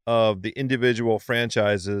notion of the individual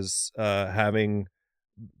franchises having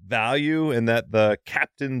value, and that the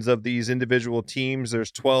captains of these individual teams,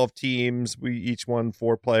 there's 12 teams, we each won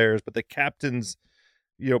 4 players, but the captains,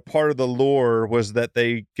 part of the lure was that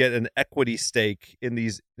they get an equity stake in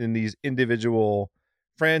these individual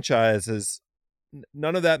franchises.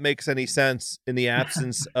 None of that makes any sense in the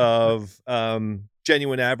absence of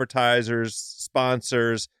genuine advertisers,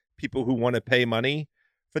 sponsors, people who want to pay money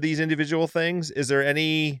for these individual things. Is there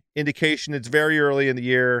any indication? It's very early in the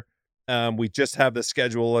year. We just have the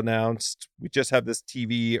schedule announced. We just have this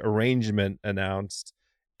TV arrangement announced.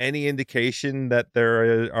 Any indication that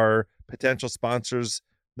there are potential sponsors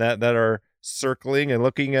that are circling and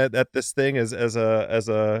looking at this thing as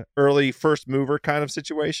a early first mover kind of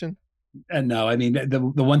situation? And no, I mean, the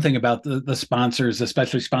one thing about the sponsors,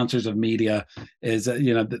 especially sponsors of media, is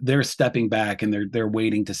they're stepping back and they're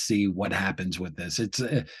waiting to see what happens with this.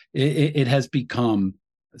 It has become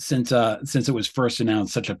since it was first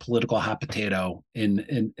announced, such a political hot potato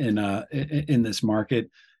in this market,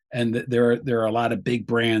 and there are a lot of big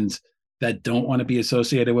brands that don't want to be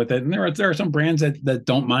associated with it, and there are some brands that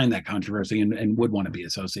don't mind that controversy and would want to be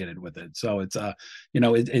associated with it. So it's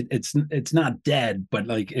it's not dead, but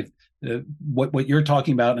like if what you're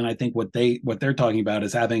talking about, and I think what they're talking about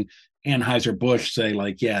is having Anheuser-Busch say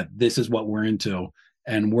like, yeah, this is what we're into,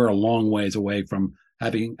 and we're a long ways away from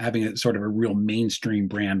having a sort of a real mainstream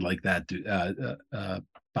brand like that to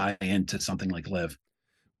buy into something like Live.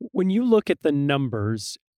 When you look at the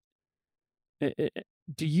numbers,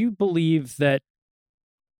 do you believe that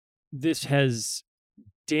this has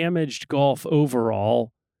damaged golf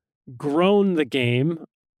overall, grown the game,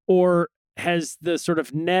 or has the sort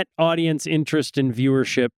of net audience interest and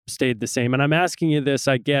viewership stayed the same? And I'm asking you this,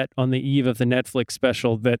 I get on the eve of the Netflix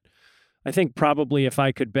special that I think probably if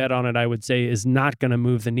I could bet on it, I would say is not going to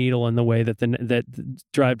move the needle in the way that that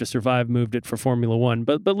Drive to Survive moved it for Formula One.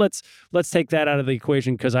 But let's take that out of the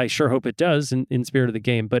equation, because I sure hope it does in spirit of the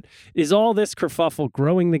game. But is all this kerfuffle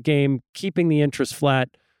growing the game, keeping the interest flat,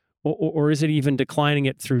 or is it even declining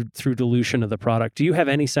it through dilution of the product? Do you have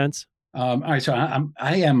any sense? All right, so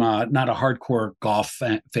I am not a hardcore golf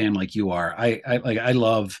fan like you are. I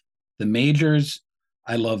love the majors,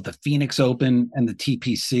 I love the Phoenix Open and the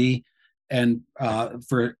TPC. And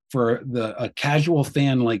for a casual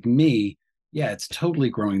fan like me, yeah, it's totally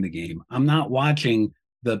growing the game. I'm not watching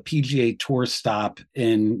the PGA Tour stop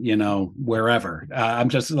in wherever. I'm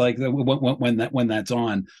just like when that's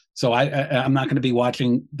on. So I'm not going to be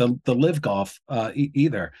watching the Live Golf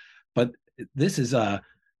either. But this is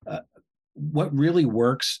what really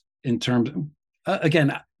works in terms.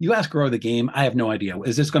 Again, you ask grow the game. I have no idea.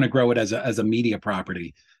 Is this going to grow it as a media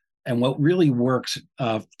property? And what really works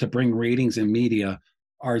to bring ratings in media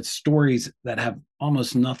are stories that have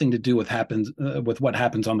almost nothing to do with what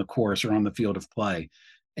happens on the course or on the field of play.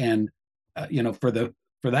 And for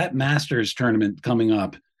that Masters tournament coming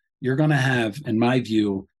up, you're going to have, in my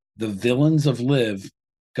view, the villains of Live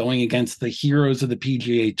going against the heroes of the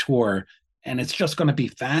PGA Tour, and it's just going to be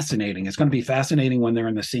fascinating. It's going to be fascinating when they're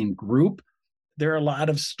in the same group. There are a lot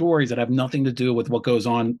of stories that have nothing to do with what goes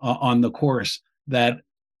on the course that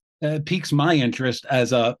piques my interest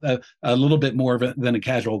as a little bit more than a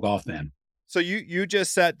casual golf fan. So you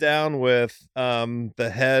just sat down with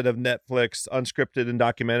the head of Netflix unscripted and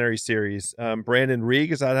documentary series, Brandon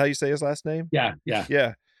Reig. Is that how you say his last name? Yeah.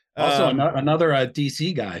 Also, another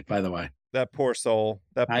DC guy, by the way. That poor soul.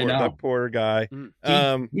 That poor guy.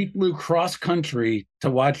 He flew cross country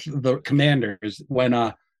to watch the Commanders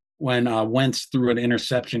when Wentz threw an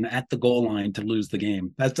interception at the goal line to lose the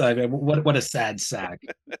game. That's what a sad sack.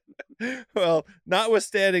 Well,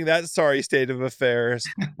 notwithstanding that sorry state of affairs,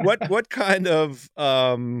 what kind of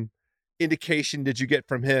indication did you get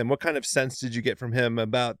from him? What kind of sense did you get from him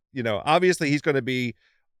about, obviously he's going to be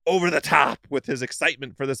over the top with his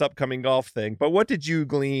excitement for this upcoming golf thing, but what did you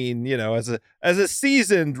glean, as a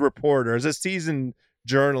seasoned reporter, as a seasoned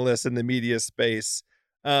journalist in the media space?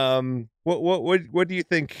 What do you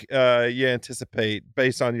think you anticipate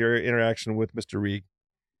based on your interaction with Mr. Reig?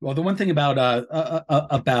 Well, the one thing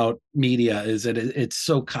about media is that it's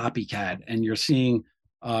so copycat, and you're seeing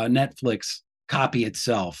Netflix copy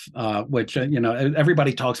itself, which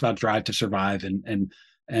everybody talks about Drive to Survive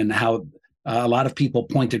and how a lot of people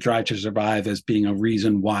point to Drive to Survive as being a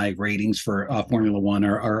reason why ratings for Formula One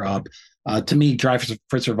are up. To me, Drive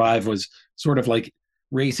to Survive was sort of like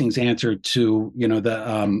racing's answer to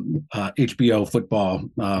the HBO football.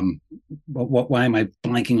 Why am I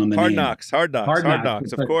blanking on the name? Hard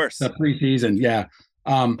Knocks, of course. The preseason, yeah.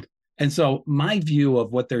 And so my view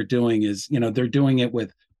of what they're doing is, they're doing it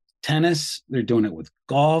with tennis, they're doing it with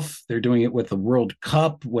golf, they're doing it with the World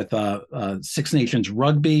Cup, with Six Nations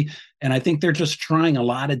rugby, and I think they're just trying a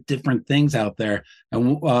lot of different things out there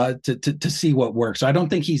and to see what works. So I don't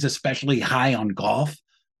think he's especially high on golf.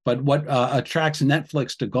 But what attracts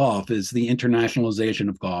Netflix to golf is the internationalization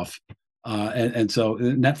of golf. And so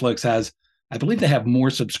Netflix has, I believe they have more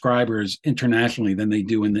subscribers internationally than they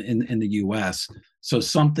do in the US. So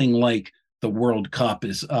something like the World Cup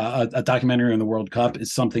is a documentary on the World Cup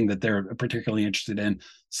is something that they're particularly interested in.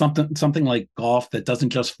 Something like golf that doesn't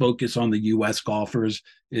just focus on the US golfers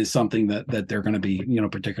is something that they're going to be,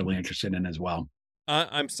 particularly interested in as well.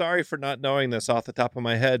 I'm sorry for not knowing this off the top of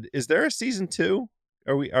my head. Is there a season 2?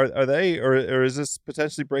 Are they or is this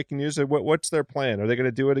potentially breaking news? Or what's their plan? Are they going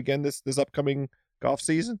to do it again this upcoming golf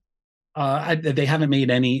season? They haven't made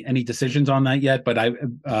any decisions on that yet,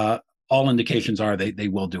 but all indications are they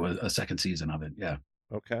will do a second season of it. Yeah.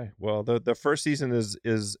 Okay. Well, the first season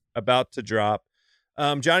is about to drop.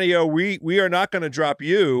 Johnny O, we are not going to drop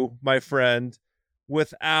you, my friend,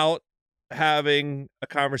 without having a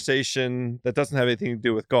conversation that doesn't have anything to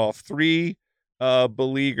do with golf. Three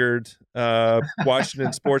beleaguered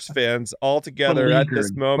Washington sports fans all together at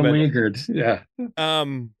this moment. Beleaguered, yeah.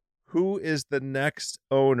 Who is the next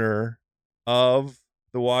owner of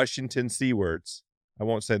the Washington Seawards? I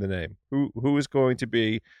won't say the name. Who is going to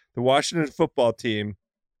be the Washington football team?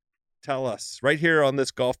 Tell us right here on this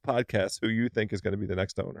golf podcast who you think is going to be the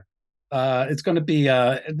next owner. It's going to be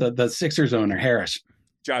the Sixers owner, Harris.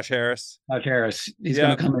 Josh Harris. Josh Harris. He's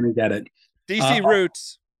going to come in and get it. DC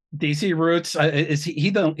Roots. DC Roots. Is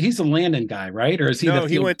he's the Landon guy, right? Or is he? No,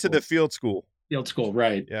 he went to the field school. Field school,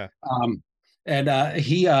 right? Yeah.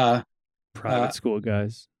 He private school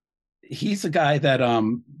guys. He's the guy that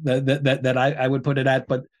I would put it at.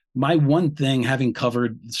 But my one thing, having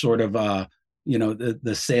covered sort of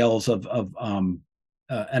the sales of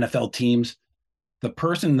NFL teams, the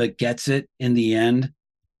person that gets it in the end,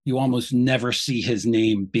 you almost never see his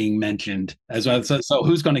name being mentioned. So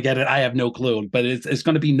who's going to get it? I have no clue, but it's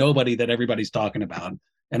going to be nobody that everybody's talking about.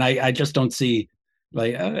 And I just don't see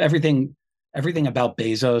like everything about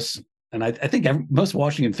Bezos. And I think most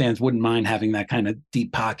Washington fans wouldn't mind having that kind of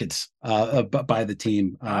deep pockets by the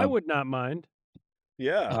team. I would not mind.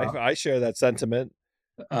 Yeah, I share that sentiment.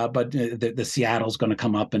 But the Seattle's going to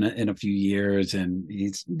come up in a few years, and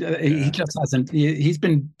he just hasn't. He's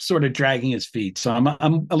been sort of dragging his feet, so I'm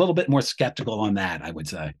a little bit more skeptical on that, I would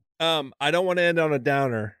say. I don't want to end on a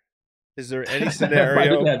downer. Is there any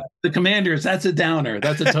scenario? The Commanders, that's a downer.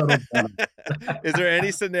 That's a total downer. Is there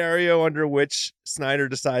any scenario under which Snyder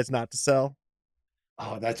decides not to sell?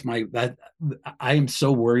 Oh, I am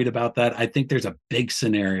so worried about that. I think there's a big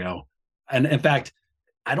scenario, and in fact,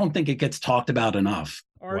 I don't think it gets talked about enough.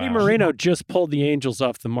 Artie Moreno just pulled the Angels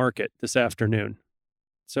off the market this afternoon.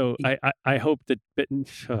 So I hope that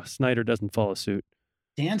Snyder doesn't follow suit.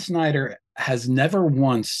 Dan Snyder has never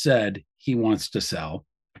once said he wants to sell.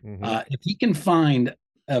 Mm-hmm. If he can find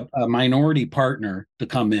a minority partner to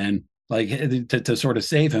come in, like to sort of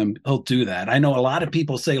save him, he'll do that. I know a lot of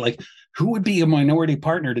people say, like, who would be a minority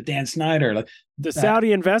partner to Dan Snyder? Like, the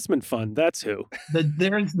Saudi investment fund. That's who.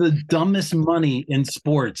 There's the dumbest money in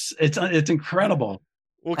sports. It's incredible.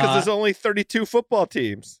 Well, because there's only 32 football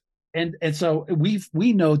teams, and so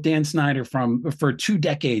we know Dan Snyder for 2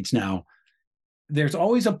 decades now. There's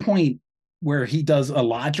always a point where he does a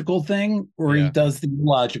logical thing or he does the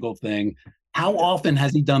illogical thing. How often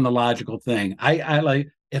has he done the logical thing? I like.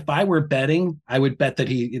 If I were betting, I would bet that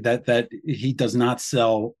he does not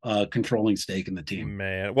sell a controlling stake in the team.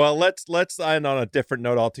 Man, well, let's end on a different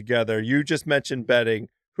note altogether. You just mentioned betting.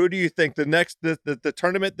 Who do you think the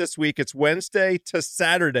tournament this week? It's Wednesday to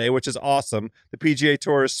Saturday, which is awesome. The PGA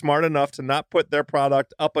Tour is smart enough to not put their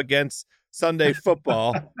product up against Sunday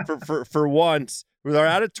football for once. They're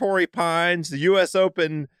out at Torrey Pines, the U.S.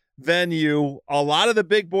 Open venue. A lot of the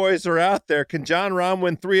big boys are out there. Can Jon Rahm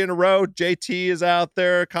win 3 in a row? JT is out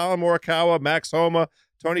there. Colin Morikawa, Max Homa,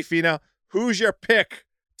 Tony Finau. Who's your pick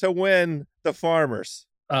to win the Farmers?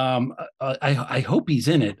 I hope he's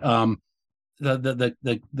in it.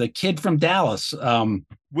 The kid from Dallas.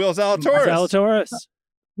 Will Zalatoris.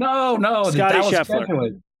 No, Scotty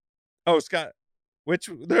Scheffler. Oh, Scott.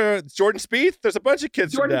 Jordan Spieth? There's a bunch of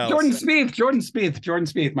kids from Dallas. Jordan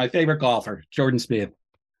Spieth, my favorite golfer. Jordan Spieth.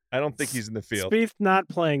 I don't think he's in the field. Spieth not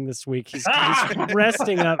playing this week. He's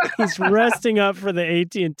resting up. He's resting up for the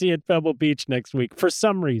AT&T at Pebble Beach next week for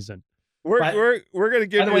some reason. We're going to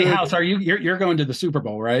give. By the way, House, are you're going to the Super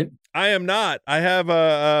Bowl, right? I am not. I have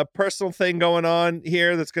a personal thing going on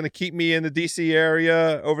here that's going to keep me in the DC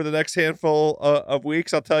area over the next handful of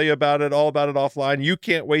weeks. I'll tell you all about it offline. You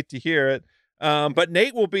can't wait to hear it. But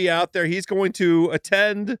Nate will be out there. He's going to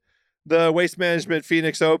attend the Waste Management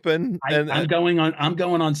Phoenix Open. I'm going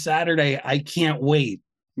on Saturday. I can't wait.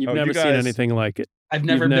 You've never seen anything like it. I've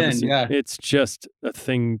never been. It's just a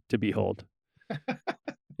thing to behold.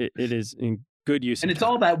 it is in good use. And it's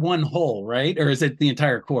all that one hole, right? Or is it the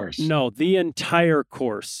entire course? No, the entire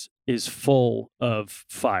course is full of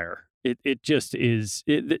fire. It just is.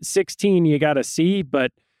 16 you got to see,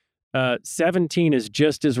 but 17 is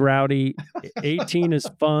just as rowdy. 18 is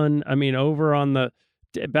fun. I mean, over on the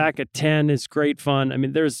back at 10 is great fun. I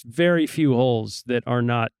mean, there's very few holes that are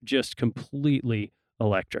not just completely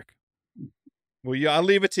electric. Well, yeah, I'll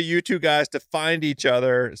leave it to you two guys to find each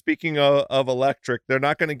other. Speaking of electric, they're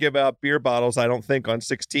not going to give out beer bottles, I don't think, on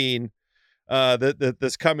 16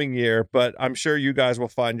 this coming year, but I'm sure you guys will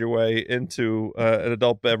find your way into an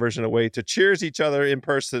adult beverage and a way to cheers each other in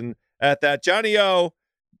person at that. Johnny O,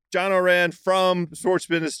 John Ourand from Sports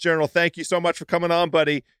Business Journal, thank you so much for coming on,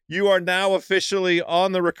 buddy. You are now officially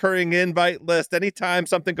on the recurring invite list. Anytime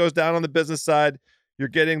something goes down on the business side, you're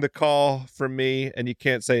getting the call from me, and you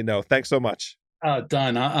can't say no. Thanks so much.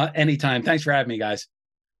 Done. Anytime. Thanks for having me, guys.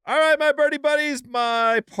 All right, my birdie buddies,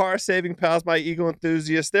 my par-saving pals, my Eagle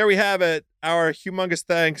enthusiasts. There we have it. Our humongous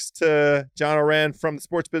thanks to John Ourand from the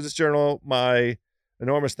Sports Business Journal. My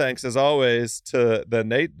enormous thanks, as always, to the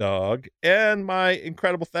Nate Dogg. And my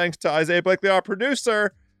incredible thanks to Isaiah Blakely, our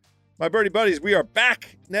producer. My birdie buddies, we are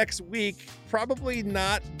back next week. Probably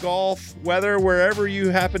not golf weather wherever you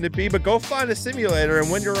happen to be, but go find a simulator. And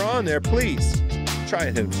when you're on there, please try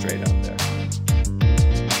and hit them straight out there.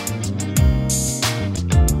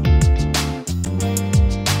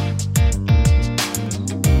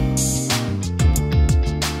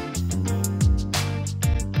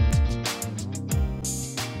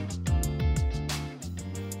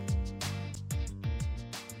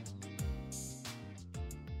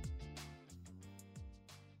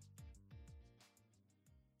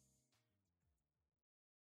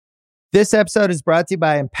 This episode is brought to you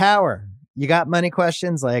by Empower. You got money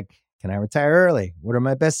questions like, can I retire early? What are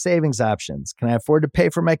my best savings options? Can I afford to pay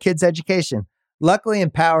for my kids' education? Luckily,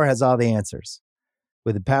 Empower has all the answers.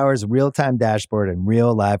 With Empower's real-time dashboard and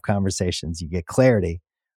real live conversations, you get clarity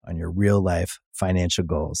on your real-life financial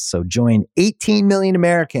goals. So join 18 million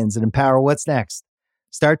Americans and Empower what's next.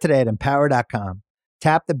 Start today at empower.com.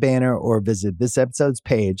 Tap the banner or visit this episode's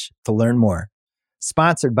page to learn more.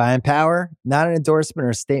 Sponsored by Empower, not an endorsement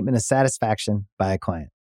or statement of satisfaction by a client.